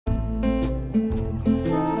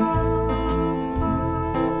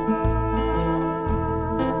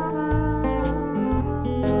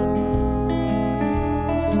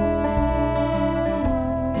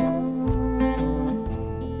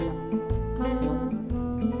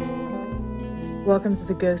Welcome to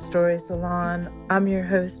the Ghost Story Salon. I'm your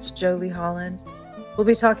host, Jolie Holland. We'll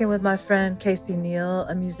be talking with my friend Casey Neill,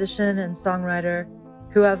 a musician and songwriter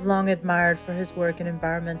who I've long admired for his work in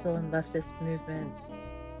environmental and leftist movements.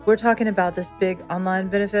 We're talking about this big online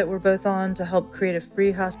benefit we're both on to help create a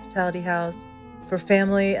free hospitality house for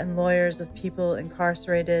family and lawyers of people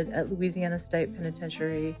incarcerated at Louisiana State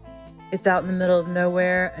Penitentiary. It's out in the middle of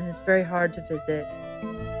nowhere and it's very hard to visit.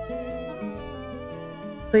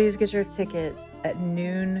 Please get your tickets at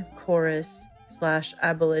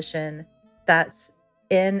noonchorus/abolition. That's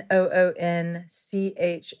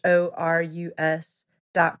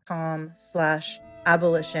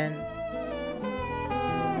noonchorus.com/abolition.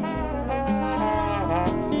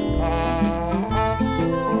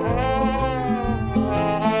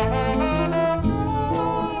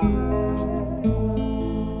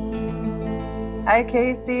 Hi,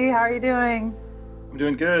 Casey. How are you doing? I'm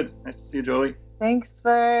doing good. Nice to see you, Jolie. Thanks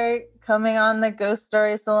for coming on the Ghost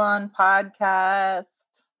Story Salon podcast.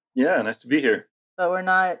 Yeah, nice to be here. But we're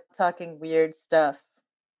not talking weird stuff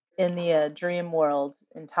in the dream world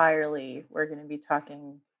entirely. We're going to be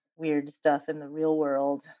talking weird stuff in the real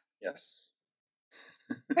world. Yes.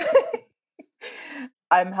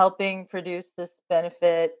 I'm helping produce this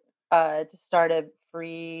benefit to start a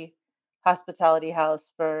free hospitality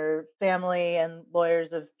house for family and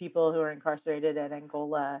lawyers of people who are incarcerated in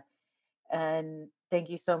Angola. And thank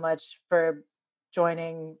you so much for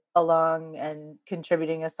joining along and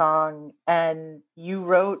contributing a song. And you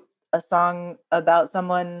wrote a song about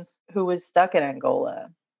someone who was stuck in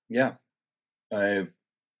Angola. Yeah. I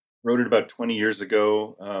wrote it about 20 years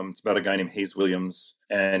ago. It's about a guy named Hayes Williams.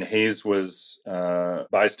 And Hayes was a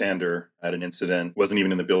bystander at an incident, wasn't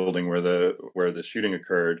even in the building where the shooting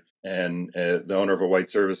occurred. And the owner of a white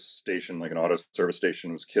service station, like an auto service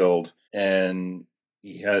station, was killed. And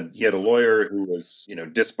he had a lawyer who was,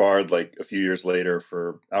 disbarred like a few years later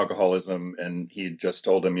for alcoholism. And he just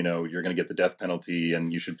told him, you're going to get the death penalty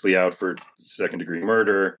and you should plea out for second-degree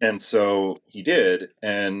murder. And so he did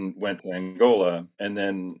and went to Angola and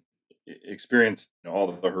then experienced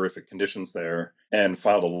all the horrific conditions there and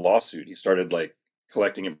filed a lawsuit. He started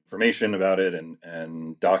collecting information about it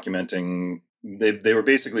and documenting. They were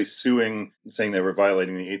basically suing, saying they were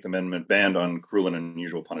violating the Eighth Amendment ban on cruel and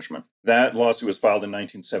unusual punishment. That lawsuit was filed in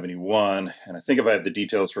 1971, and I think if I have the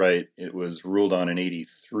details right, it was ruled on in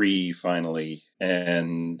 83 finally,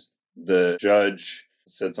 and the judge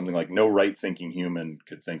said something like, no right-thinking human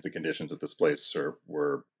could think the conditions at this place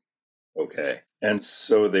were okay. And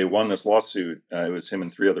so they won this lawsuit. It was him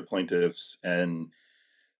and three other plaintiffs, and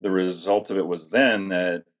the result of it was then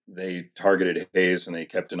that they targeted Hayes and they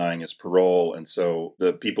kept denying his parole. And so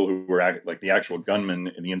the people who were the actual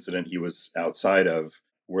gunmen in the incident he was outside of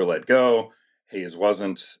were let go. Hayes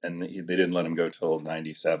wasn't, and they didn't let him go till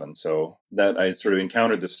 97. So that I sort of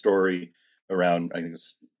encountered this story around, I think it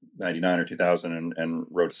was 99 or 2000 and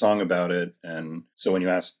wrote a song about it. And so when you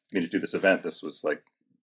asked me to do this event, this was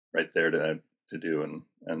right there to do.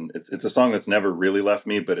 And it's a song that's never really left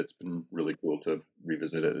me, but it's been really cool to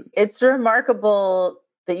revisit it. It's remarkable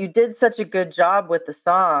that you did such a good job with the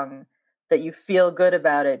song that you feel good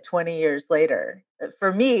about it 20 years later.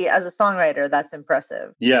 For me, as a songwriter, that's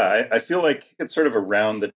impressive. Yeah, I feel like it's sort of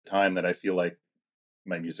around the time that I feel like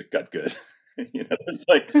my music got good. It's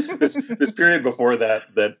like this period before that,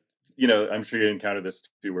 I'm sure you encounter this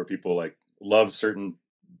too, where people love certain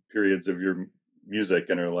periods of your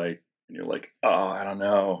music and you're like, oh, I don't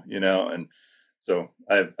know, and so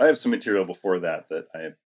I have some material before that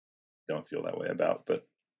I don't feel that way about, but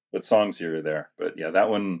songs here or there. But yeah, that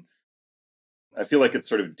one, I feel like it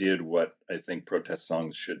sort of did what I think protest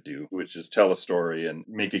songs should do, which is tell a story and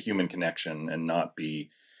make a human connection and not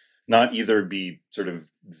either be sort of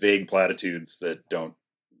vague platitudes that don't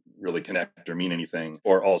really connect or mean anything,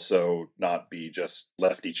 or also not be just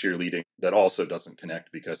lefty cheerleading that also doesn't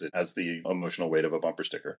connect because it has the emotional weight of a bumper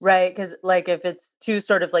sticker. Right, because if it's too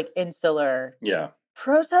sort of insular. Yeah.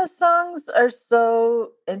 Protest songs are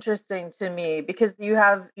so interesting to me because you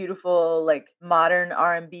have beautiful modern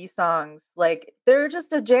R&B songs. They're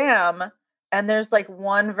just a jam and there's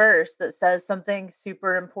one verse that says something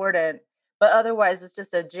super important, but otherwise it's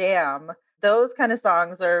just a jam. Those kind of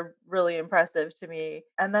songs are really impressive to me.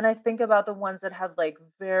 And then I think about the ones that have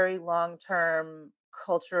very long-term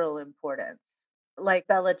cultural importance, like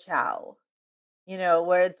Bella Ciao,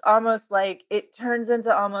 where it's almost it turns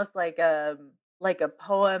into almost like a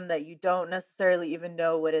poem that you don't necessarily even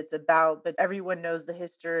know what it's about, but everyone knows the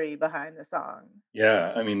history behind the song.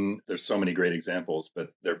 Yeah, I mean, there's so many great examples,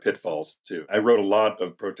 but they're pitfalls too. I wrote a lot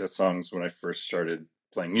of protest songs when I first started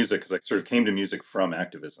playing music because I sort of came to music from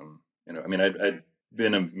activism. I mean, I'd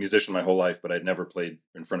been a musician my whole life, but I'd never played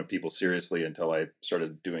in front of people seriously until I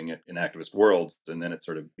started doing it in activist worlds. And then it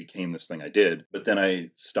sort of became this thing I did. But then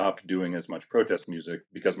I stopped doing as much protest music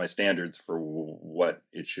because my standards for what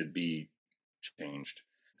it should be changed.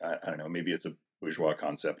 I don't know, maybe it's a bourgeois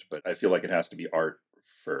concept, but I feel like it has to be art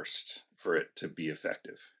first for it to be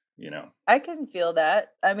effective, you know? I can feel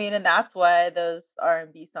that. I mean, and that's why those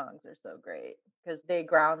R&B songs are so great because they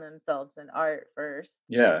ground themselves in art first.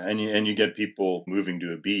 Yeah, and you get people moving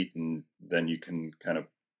to a beat, and then you can kind of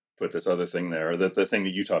put this other thing there. That the thing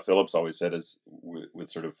that Utah Phillips always said is with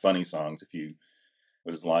sort of funny songs, if you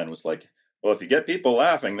what his line was like, well, if you get people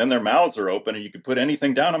laughing, then their mouths are open, and you can put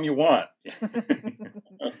anything down them you want.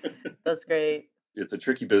 That's great. It's a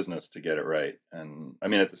tricky business to get it right, and I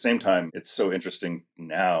mean, at the same time, it's so interesting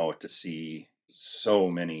now to see so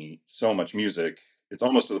much music. It's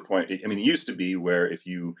almost to the point. I mean, it used to be where if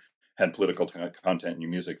you had political content in your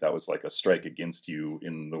music, that was like a strike against you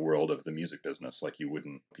in the world of the music business. Like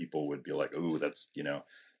people would be like, "Oh, that's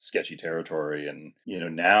sketchy territory," and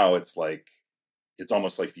now it's like it's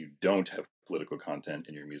almost like if you don't have political content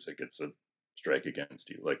in your music, it's a strike against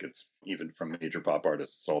you. Like it's even from major pop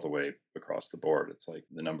artists all the way across the board. It's like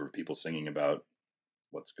the number of people singing about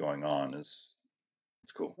what's going on it's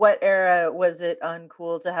cool. What era was it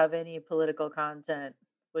uncool to have any political content,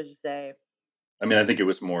 would you say? I mean, I think it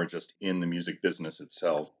was more just in the music business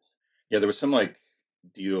itself. Yeah, there was some like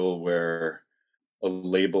deal where a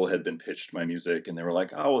label had been pitched my music and they were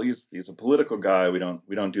like, "Oh, well, he's a political guy. We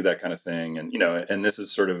don't do that kind of thing." And and this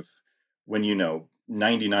is sort of when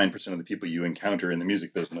 99% of the people you encounter in the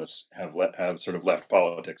music business have sort of left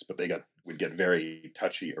politics, but would get very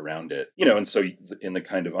touchy around it. And so in the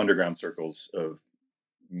kind of underground circles of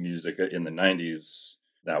music in the 90s,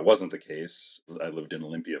 that wasn't the case. I lived in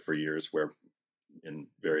Olympia for years where in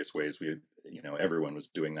various ways everyone was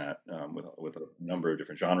doing that with a number of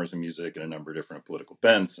different genres of music and a number of different political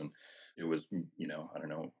bents, and it was I don't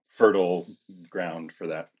know, fertile ground for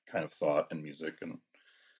that kind of thought and music.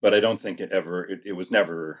 But I don't think it was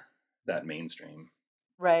never that mainstream.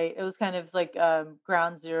 Right. It was kind of like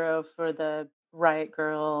ground zero for the Riot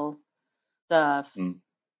Girl stuff Mm.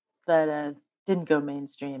 that didn't go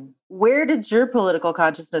mainstream. Where did your political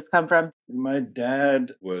consciousness come from? My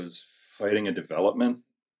dad was fighting a development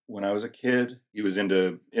when I was a kid. He was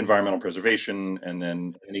into environmental preservation,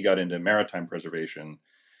 and he got into maritime preservation.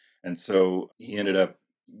 And so he ended up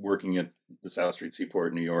working at the South Street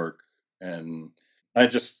Seaport in New York. And I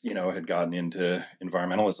just, had gotten into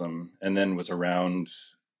environmentalism and then was around,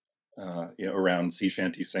 around sea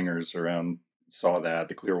shanty singers, saw that,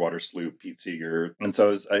 the Clearwater Sloop, Pete Seeger. And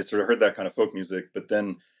so I sort of heard that kind of folk music. But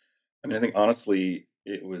then, I mean, I think honestly,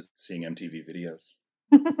 it was seeing MTV videos,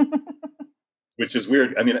 which is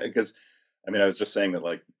weird. I mean, because, I was just saying that,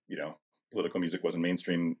 like, political music wasn't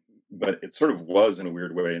mainstream, but it sort of was in a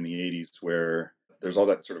weird way in the 80s where there's all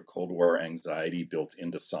that sort of Cold War anxiety built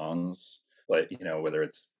into songs, like, whether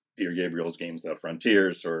it's Peter Gabriel's Games Without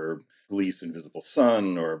Frontiers or Police Invisible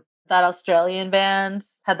Sun or That Australian band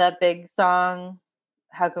had that big song,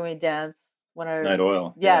 How Can We Dance When Our Night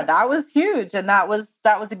Oil. Yeah, that was huge, and that was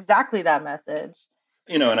exactly that message.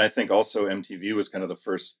 And I think also MTV was kind of the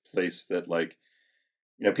first place that, like,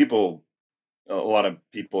 people, a lot of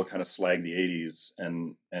people kind of slag the 80s,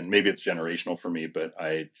 and maybe it's generational for me, but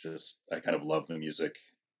I kind of love the music.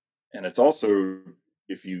 And it's also,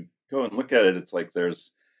 if you go and look at it, it's like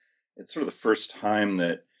it's sort of the first time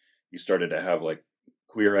that you started to have like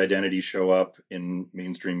queer identity show up in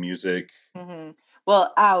mainstream music. Mhm.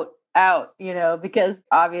 Well, out, because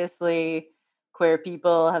obviously queer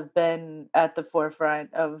people have been at the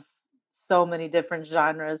forefront of so many different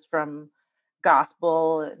genres from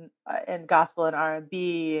gospel and gospel and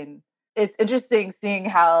R&B, and it's interesting seeing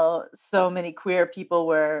how so many queer people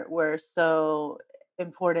were so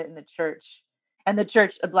important in the church. And the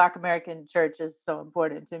church, a Black American church, is so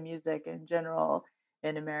important to music in general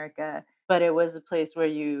in America, but it was a place where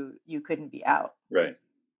you couldn't be out. Right.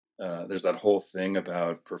 There's that whole thing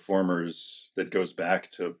about performers that goes back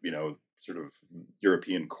to, sort of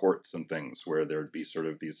European courts and things where there'd be sort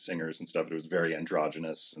of these singers and stuff. It was very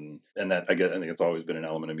androgynous, and that I think it's always been an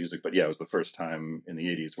element of music. But yeah, it was the first time in the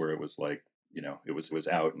 80s where it was like, it was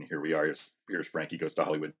out, and here we are. Here's Frankie Goes to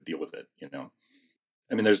Hollywood. Deal with it.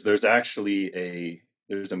 I mean, there's actually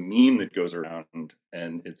there's a meme that goes around,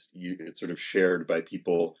 and it's sort of shared by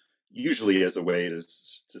people usually as a way to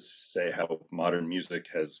say how modern music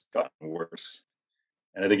has gotten worse.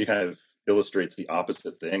 And I think it kind of illustrates the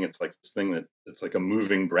opposite thing. It's like this thing that it's like a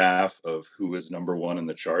moving graph of who is number one in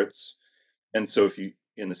the charts. And so if you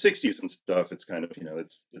in the 60s and stuff, it's kind of,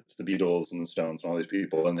 it's the Beatles and the Stones and all these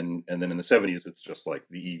people. And then in the 70s, it's just like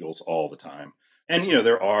the Eagles all the time. And,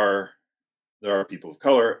 there are people of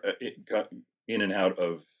color in and out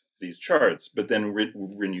of these charts. But then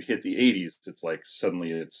when you hit the 80s, it's like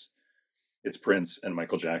suddenly it's Prince and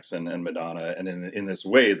Michael Jackson and Madonna. And in this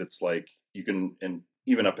way that's like you can, and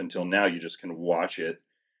even up until now, you just can watch it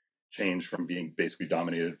change from being basically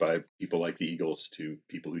dominated by people like the Eagles to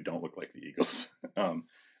people who don't look like the Eagles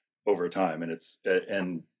over time. I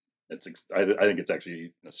think it's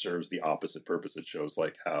actually serves the opposite purpose. It shows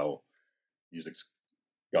like how music's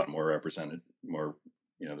gotten more represented,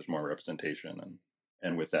 there's more representation,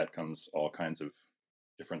 and with that comes all kinds of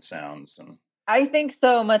different sounds. And I think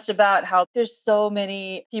so much about how there's so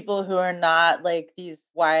many people who are not like these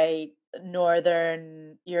white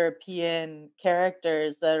northern European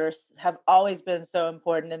characters that have always been so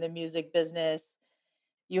important in the music business.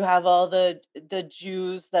 You have all the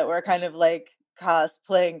Jews that were kind of like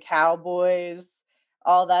cosplaying cowboys,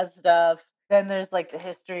 all that stuff. Then there's like the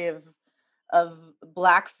history of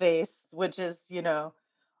blackface, which is,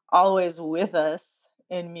 always with us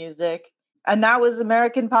in music. And that was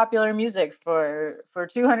American popular music for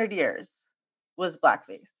 200 years was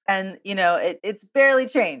blackface. And it's barely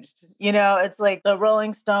changed. It's like the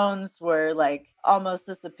Rolling Stones were like almost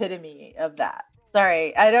this epitome of that.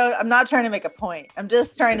 Sorry, I'm not trying to make a point. I'm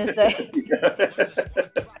just trying to say.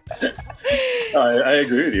 I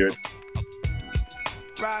agree with you.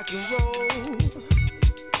 Rock and roll,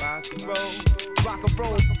 rock and roll, rock and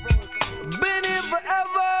roll. Been here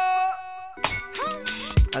forever.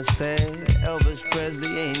 I said Elvis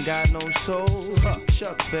Presley ain't got no soul.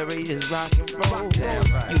 Chuck Berry is rock and roll.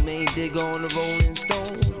 Right. You may dig on the Rolling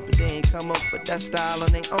Stones, but they ain't come up with that style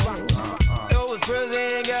on their own. Elvis Presley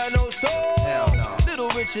ain't got no soul. No. Little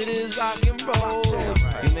Richard is rock and roll.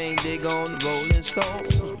 Right. You may dig on the Rolling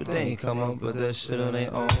Stones, but they ain't come up with that shit on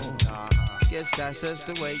their own. Guess that's just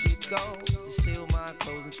the way you go. You steal my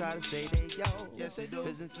clothes and try to say they yo. Yes, they do.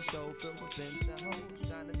 Business is so filled with pimps and hoes,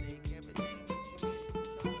 trying to make everything.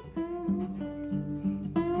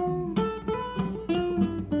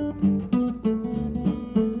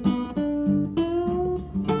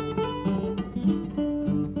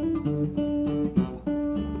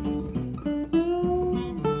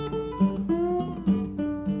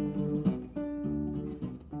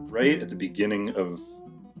 Right at the beginning of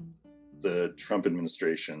the Trump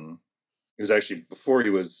administration, it was actually before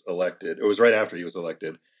he was elected. It was right after he was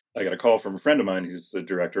elected. I got a call from a friend of mine who's the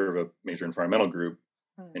director of a major environmental group.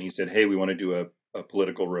 And he said, hey, we want to do a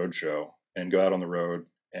political roadshow and go out on the road,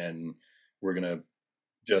 and we're going to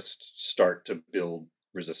just start to build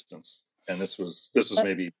resistance. And this was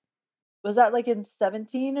maybe... Was that like in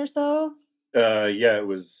 17 or so? Yeah, it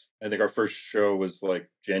was. I think our first show was like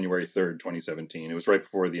January 3rd, 2017. It was right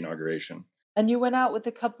before the inauguration. And you went out with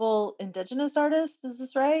a couple indigenous artists, is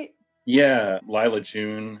this right? Yeah, Lila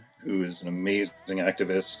June, who is an amazing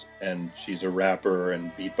activist, and she's a rapper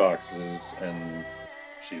and beatboxes, and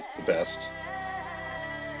she's the best.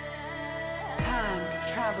 Time,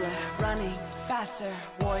 traveler, running faster,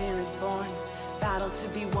 warrior is born, battle to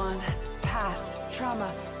be won, past,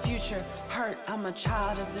 trauma, future, hurt. I'm a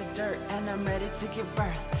child of the dirt, and I'm ready to give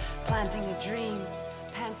birth, planting a dream,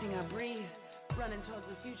 panting I breathe, running towards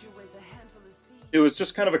the future with a handful of seeds. It was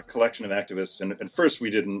just kind of a collection of activists, and at first we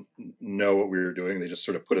didn't know what we were doing. They just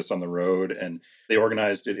sort of put us on the road, and they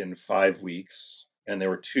organized it in 5 weeks, and there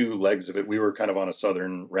were 2 legs of it. We were kind of on a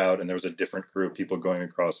southern route, and there was a different group, people going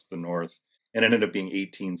across the north, and it ended up being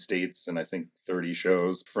 18 states and I think 30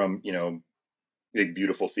 shows, from big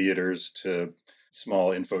beautiful theaters to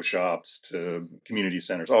small info shops to community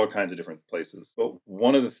centers, all kinds of different places. But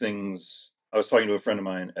one of the things, I was talking to a friend of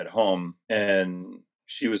mine at home, and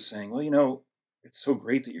she was saying, well, it's so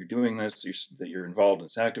great that you're doing this, that you're involved in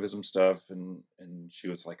this activism stuff. And she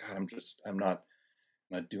was like, God, I'm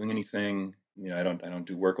not doing anything. I don't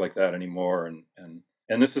do work like that anymore.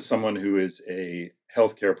 And this is someone who is a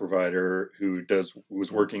healthcare provider who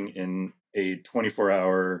was working in a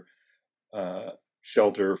 24-hour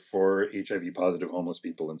shelter for HIV positive homeless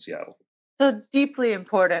people in Seattle. So deeply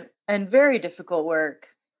important and very difficult work.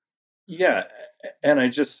 Yeah. And I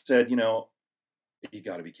just said, you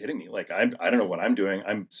got to be kidding me. Like, I don't know what I'm doing.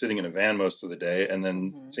 I'm sitting in a van most of the day and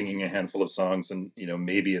then singing a handful of songs. And,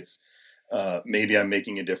 maybe maybe I'm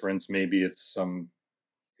making a difference. Maybe it's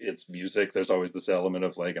music. There's always this element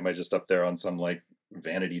of like, am I just up there on some like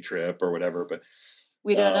vanity trip or whatever? But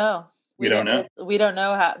we don't know. We don't know. We don't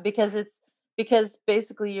know how, because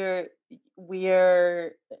basically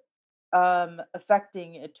we're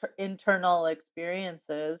affecting internal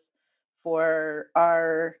experiences for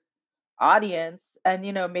our audience, and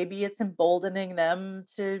maybe it's emboldening them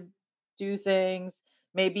to do things,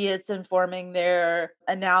 maybe it's informing their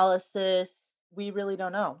analysis. We really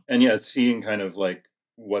don't know. And yeah, seeing kind of like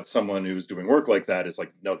what someone who's doing work like that is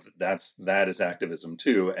like, no, that is activism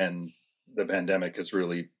too. And the pandemic has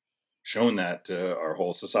really shown that to our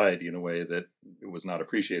whole society in a way that it was not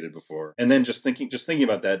appreciated before. And then just thinking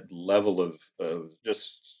about that level of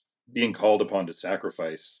just being called upon to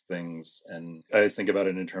sacrifice things. And I think about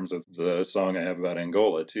it in terms of the song I have about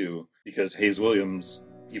Angola too, because Hayes Williams,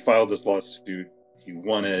 he filed this lawsuit, he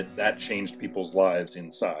won it, that changed people's lives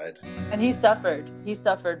inside. And he suffered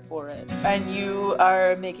for it. And you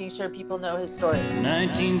are making sure people know his story.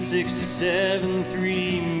 1967,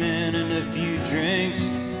 3 men and a few drinks,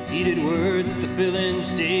 heated words at the filling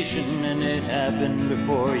station, and it happened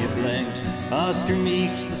before you blinked. Oscar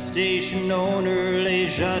Meeks, the station owner, lay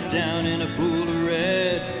shot down in a pool of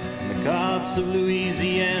red. And the cops of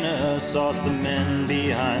Louisiana sought the men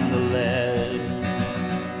behind the lead.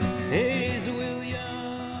 Hayes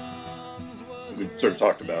Williams was... We sort of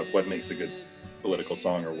talked about what makes a good political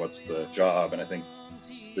song or what's the job, and I think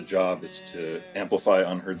the job is to amplify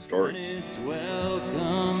unheard stories. It's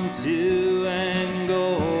welcome to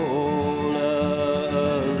Angola,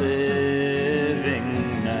 a living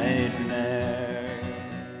nightmare.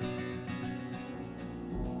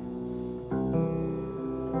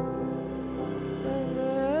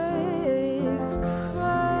 Others cry,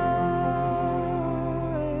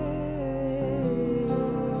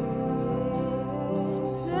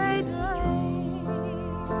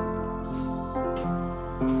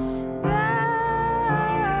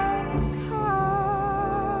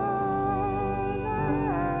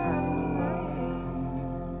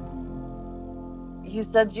 they You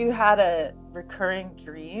said you had a recurring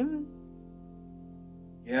dream?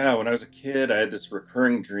 Yeah, when I was a kid, I had this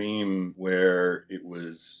recurring dream where it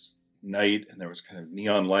was night and there was kind of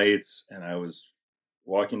neon lights, and I was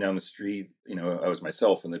walking down the street. I was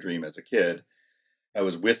myself in the dream as a kid. I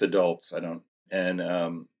was with adults.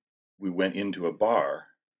 We went into a bar,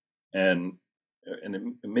 and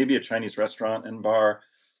maybe a Chinese restaurant and bar,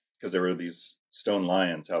 because there were these stone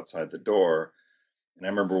lions outside the door. And I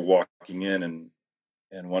remember walking in,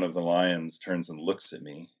 and one of the lions turns and looks at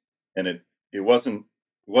me, and it wasn't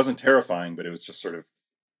terrifying, but it was just sort of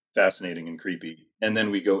fascinating and creepy. And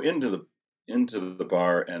then we go into the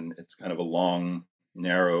bar, and it's kind of a long,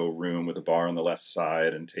 narrow room with a bar on the left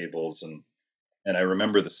side and tables, and I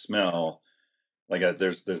remember the smell. Like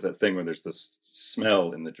there's that thing where there's this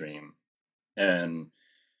smell in the dream. And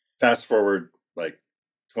fast forward like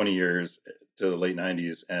 20 years to the late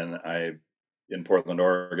 90s, and I'm in Portland,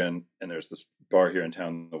 Oregon, and there's this bar here in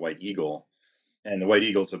town, the White Eagle. And the White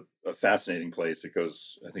Eagle's a fascinating place. I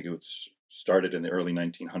think it was started in the early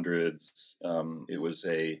 1900s. It was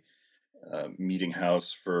a meeting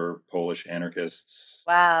house for Polish anarchists.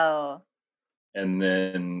 Wow. And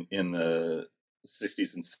then in the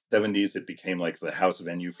 60s and 70s, it became like the house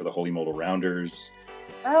venue for the Holy Modal Rounders.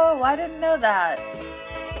 Oh, I didn't know that.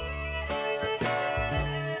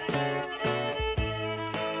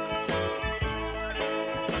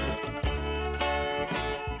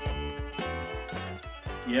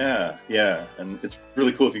 Yeah. And it's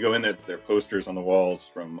really cool if you go in there. There are posters on the walls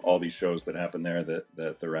from all these shows that happened there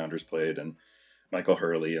that the Rounders played, and Michael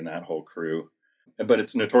Hurley and that whole crew. But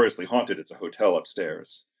it's notoriously haunted. It's a hotel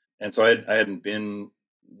upstairs. And so I hadn't been,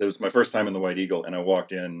 it was my first time in the White Eagle, and I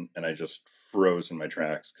walked in and I just froze in my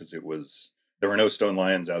tracks, because there were no stone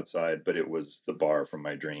lions outside, but it was the bar from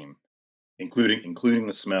my dream, including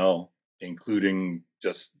the smell, including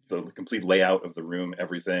just the complete layout of the room,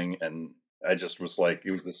 everything. And I just was like,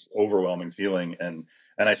 it was this overwhelming feeling. And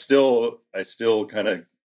I still kind of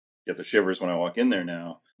get the shivers when I walk in there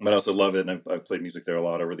now, but I also love it. And I've played music there a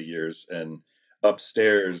lot over the years. And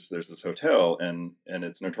upstairs there's this hotel, and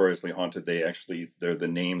it's notoriously haunted. They're the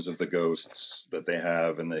names of the ghosts that they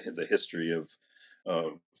have, and the history of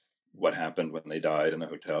what happened when they died in the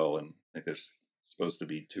hotel. And I think there's supposed to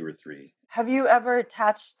be 2 or 3. Have you ever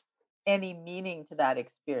attached any meaning to that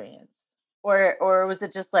experience? Or was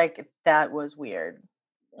it just like, that was weird?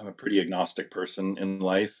 I'm a pretty agnostic person in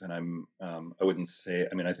life, and I wouldn't say,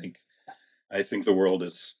 I think the world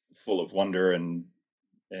is full of wonder and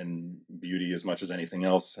beauty as much as anything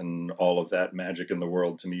else, and all of that magic in the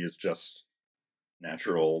world to me is just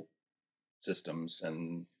natural systems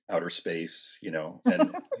and outer space,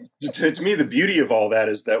 and to me the beauty of all that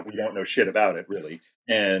is that we don't know shit about it, really,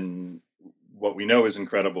 and what we know is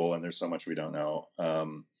incredible, and there's so much we don't know.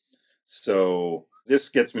 So this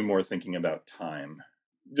gets me more thinking about time,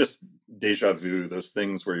 just deja vu, those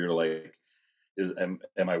things where you're like,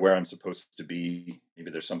 am I where I'm supposed to be?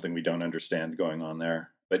 Maybe there's something we don't understand going on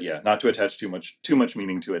there. But yeah, not to attach too much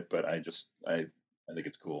meaning to it, but I think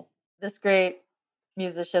it's cool. This great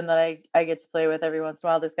musician that I get to play with every once in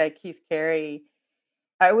a while, this guy Keith Carey,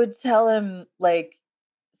 I would tell him like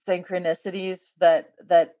synchronicities that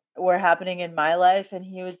were happening in my life, and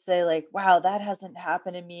he would say like, "Wow, that hasn't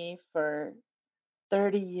happened to me for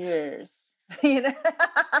 30 years." You know,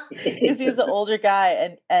 because he's an older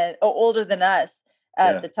guy and older than us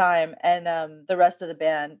at Yeah. the time, and the rest of the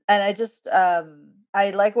band. And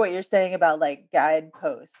I like what you're saying about like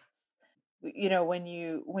guideposts. You know, when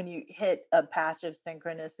you hit a patch of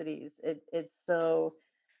synchronicities, it's so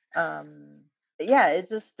um yeah,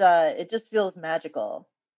 it just feels magical.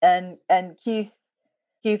 And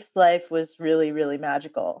Keith's life was really really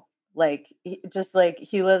magical. Like just like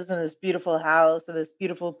he lives in this beautiful house in this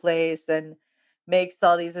beautiful place and makes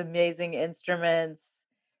all these amazing instruments,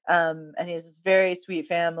 and he has this very sweet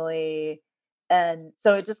family. And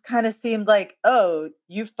so it just kind of seemed like, oh,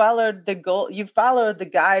 you followed the goal, you followed the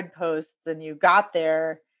guideposts and you got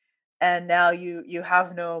there, and now you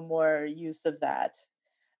have no more use of that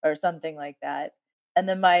or something like that. And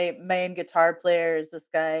then my main guitar player is this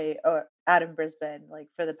guy, Adam Brisbane. Like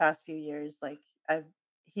for the past few years, like I've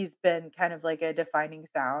he's been kind of like a defining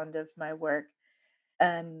sound of my work.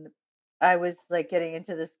 And I was like getting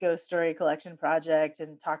into this ghost story collection project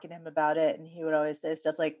and talking to him about it, and he would always say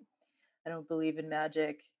stuff like, "I don't believe in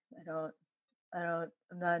magic. I don't.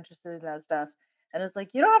 I'm not interested in that stuff." And it's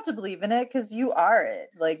like, you don't have to believe in it because you are it.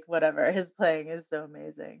 Like whatever. His playing is so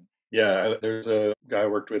amazing. Yeah, there's a guy I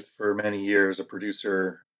worked with for many years, a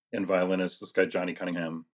producer and violinist, this guy Johnny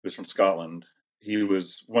Cunningham, who's from Scotland. He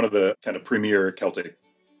was one of the kind of premier Celtic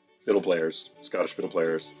fiddle players, Scottish fiddle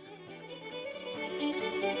players.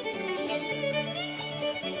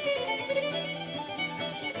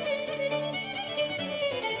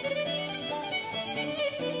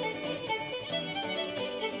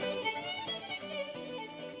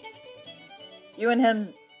 You and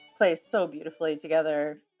him play so beautifully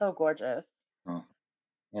together. So gorgeous. Oh,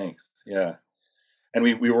 thanks. Yeah. And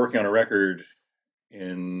we were working on a record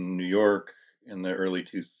in New York in the early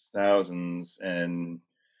 2000s, and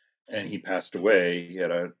he passed away. He had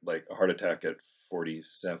a heart attack at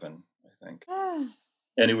 47, I think.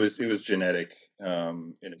 And it was genetic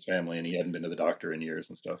in his family, and he hadn't been to the doctor in years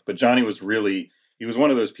and stuff. But Johnny was really, he was one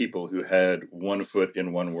of those people who had one foot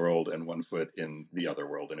in one world and one foot in the other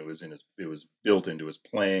world, and it was built into his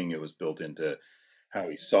playing. It was built into how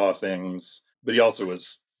he saw things. But he also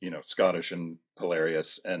was, you know, Scottish and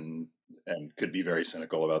hilarious, and could be very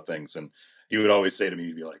cynical about things. And he would always say to me,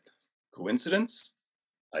 he'd be like, "Coincidence?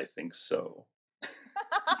 I think so."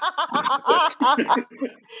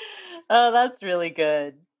 Oh, that's really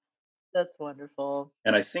good. That's wonderful.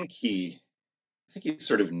 And I think he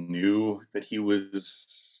sort of knew that he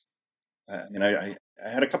was. I mean, I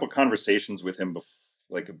had a couple conversations with him,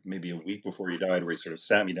 like maybe a week before he died, where he sort of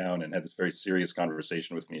sat me down and had this very serious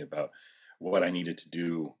conversation with me about what I needed to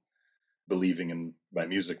do, believing in my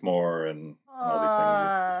music more, and all these things.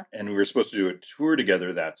 Aw. And we were supposed to do a tour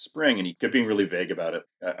together that spring, and he kept being really vague about it.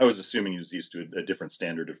 I was assuming he was used to a different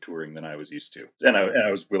standard of touring than I was used to, and I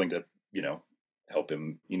was willing to, you know, help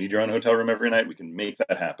him. You need your own hotel room every night. We can make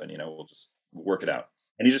that happen. You know, we'll work it out.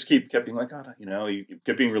 And he just kept being like, "Oh, you know," he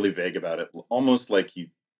kept being really vague about it, almost like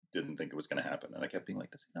he didn't think it was going to happen. And I kept being like,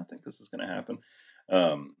 "Does he not think this is going to happen?"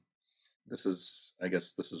 Um, I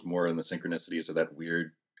guess, this is more in the synchronicities of that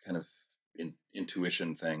weird kind of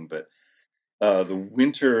intuition thing. But the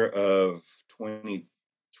winter of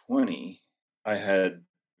 2020,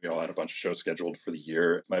 we all had a bunch of shows scheduled for the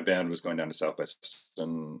year. My band was going down to South by Southwest,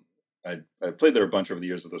 and I played there a bunch over the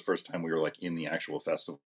years. It was the first time we were like in the actual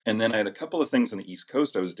festival. And then I had a couple of things on the East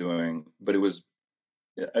Coast I was doing, but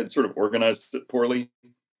I'd sort of organized it poorly,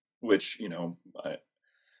 which, you know, I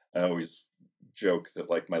always joke that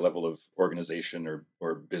like my level of organization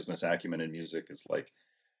or business acumen in music is like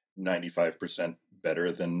 95%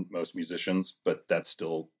 better than most musicians, but that's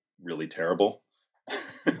still really terrible.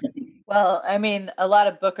 Well, I mean, a lot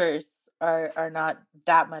of bookers are not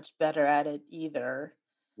that much better at it either.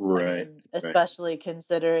 I Right, mean, right. especially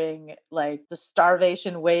considering like the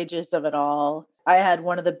starvation wages of it all. I had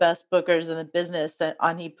one of the best bookers in the business that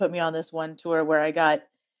on he put me on this one tour where I got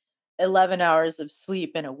 11 hours of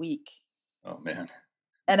sleep in a week. Oh man.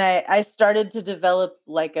 And I started to develop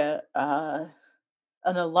like a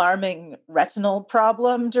an alarming retinal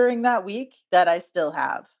problem during that week that I still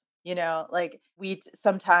have. You know, like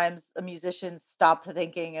sometimes musicians stop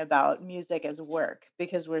thinking about music as work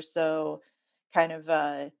because we're so kind of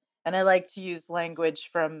and I like to use language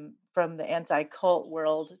from the anti-cult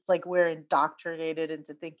world. It's like we're indoctrinated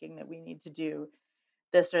into thinking that we need to do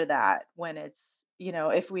this or that when it's,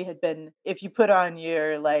 if you put on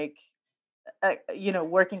your like,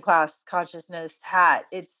 working class consciousness hat,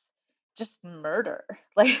 it's just murder.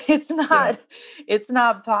 Like Yeah. it's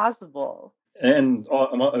not possible. And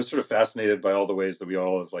I was sort of fascinated by all the ways that we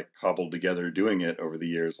all have like cobbled together doing it over the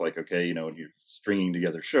years. Like, okay, you're stringing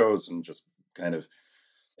together shows and just kind of,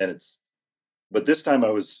 and but this time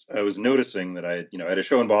I was noticing that I had a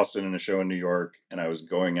show in Boston and a show in New York, and I was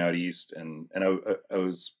going out east, and I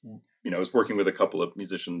was, I was working with a couple of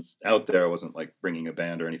musicians out there. I wasn't like bringing a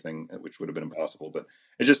band or anything, which would have been impossible, but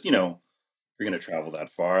it's just, if you're going to travel that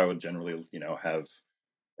far, I would generally, have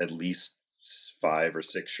at least 5 or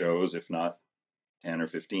 6 shows, if not 10 or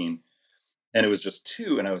 15. And it was just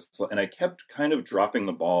 2, and I kept kind of dropping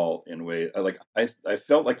the ball in way. I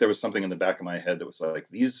felt like there was something in the back of my head that was like,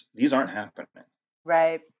 these aren't happening.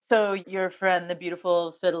 Right. So your friend, the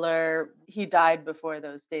beautiful fiddler, he died before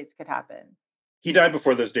those dates could happen. He died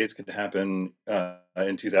before those dates could happen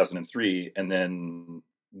in 2003, and then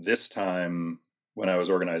this time when I was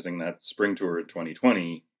organizing that spring tour in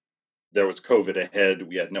 2020, there was COVID ahead.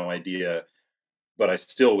 We had no idea, but I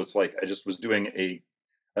still was like, I just was doing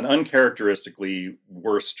an uncharacteristically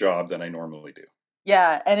worse job than I normally do.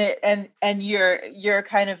 Yeah, and your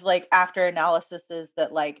kind of like after analysis is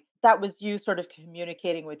that like that was you sort of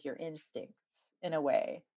communicating with your instincts in a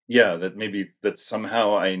way. Yeah, that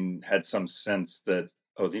somehow I had some sense that,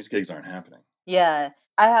 oh, these gigs aren't happening. Yeah,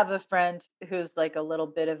 I have a friend who's like a little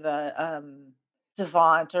bit of a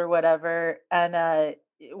savant or whatever, and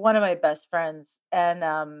one of my best friends, and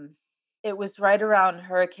it was right around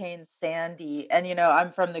Hurricane Sandy, and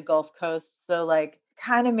I'm from the Gulf Coast, so like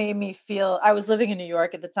kind of made me feel, I was living in New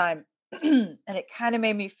York at the time, and it kind of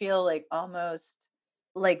made me feel like almost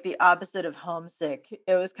like the opposite of homesick.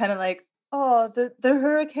 It was kind of like, oh, the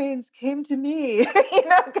hurricanes came to me,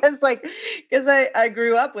 because I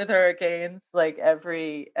grew up with hurricanes like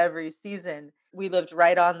every season. We lived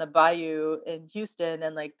right on the bayou in Houston,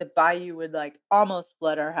 and like the bayou would like almost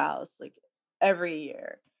flood our house like every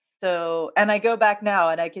year. So, and I go back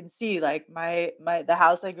now and I can see like the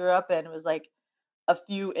house I grew up in was like a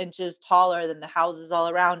few inches taller than the houses all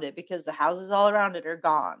around it because the houses all around it are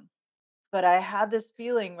gone. But I had this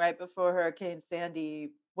feeling right before Hurricane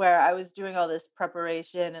Sandy where I was doing all this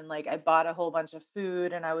preparation and like I bought a whole bunch of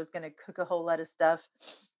food and I was going to cook a whole lot of stuff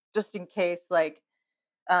just in case like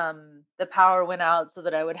the power went out so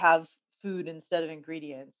that I would have food instead of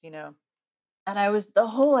ingredients. And the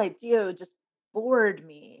whole idea just bored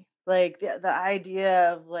me. Like the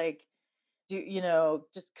idea of like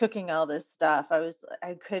just cooking all this stuff. I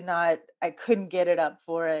couldn't get it up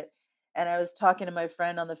for it. And I was talking to my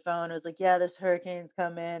friend on the phone. I was like, yeah, this hurricane's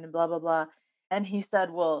come in and blah, blah, blah. And he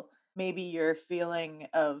said, well, maybe your feeling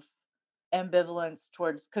of ambivalence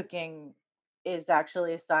towards cooking is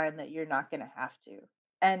actually a sign that you're not going to have to.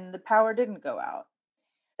 And the power didn't go out.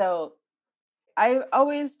 So I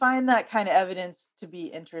always find that kind of evidence to be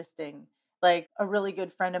interesting. Like a really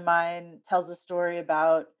good friend of mine tells a story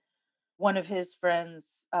about one of his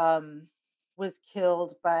friends was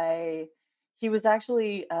killed by, he was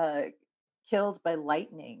actually killed by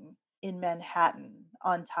lightning in Manhattan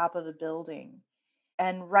on top of a building.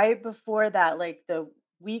 And right before that, like the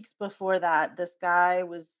weeks before that, this guy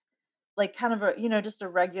was like kind of just a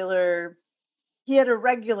regular, he had a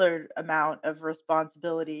regular amount of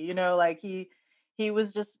responsibility, like he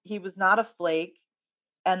was not a flake.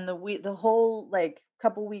 And the whole like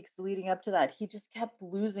couple weeks leading up to that, he just kept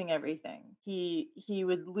losing everything. He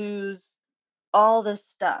would lose all this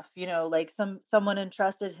stuff, like someone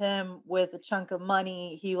entrusted him with a chunk of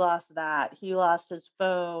money, he lost that, he lost his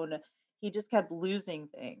phone, he just kept losing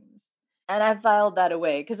things. And I filed that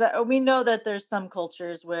away because we know that there's some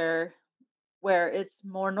cultures where it's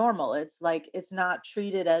more normal. It's like it's not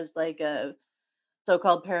treated as like a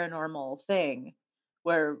so-called paranormal thing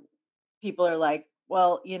where people are like,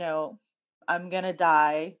 well, I'm going to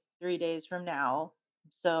die 3 days from now.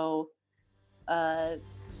 So,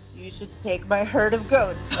 you should take my herd of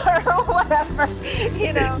goats or whatever.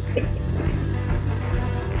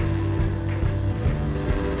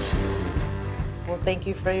 Well, thank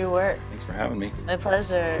you for your work. Thanks for having me. My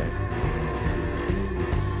pleasure.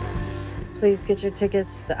 Please get your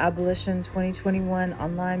tickets to the Abolition 2021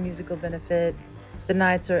 online musical benefit. The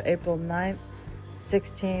nights are April 9th,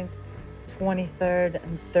 16th, 23rd,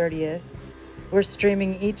 and 30th. We're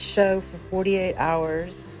streaming each show for 48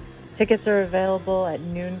 hours. Tickets are available at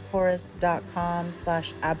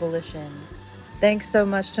noonchorus.com/abolition. Thanks so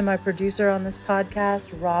much to my producer on this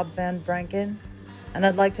podcast, Rob Van Vranken. And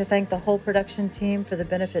I'd like to thank the whole production team for the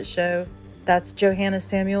benefit show. That's Johanna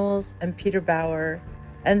Samuels and Peter Bauer.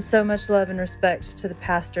 And so much love and respect to the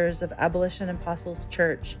pastors of Abolition Apostles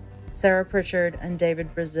Church, Sarah Pritchard and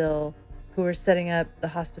David Brazil, who are setting up the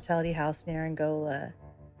hospitality house near Angola.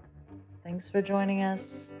 Thanks for joining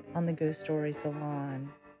us on the Ghost Story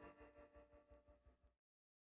Salon.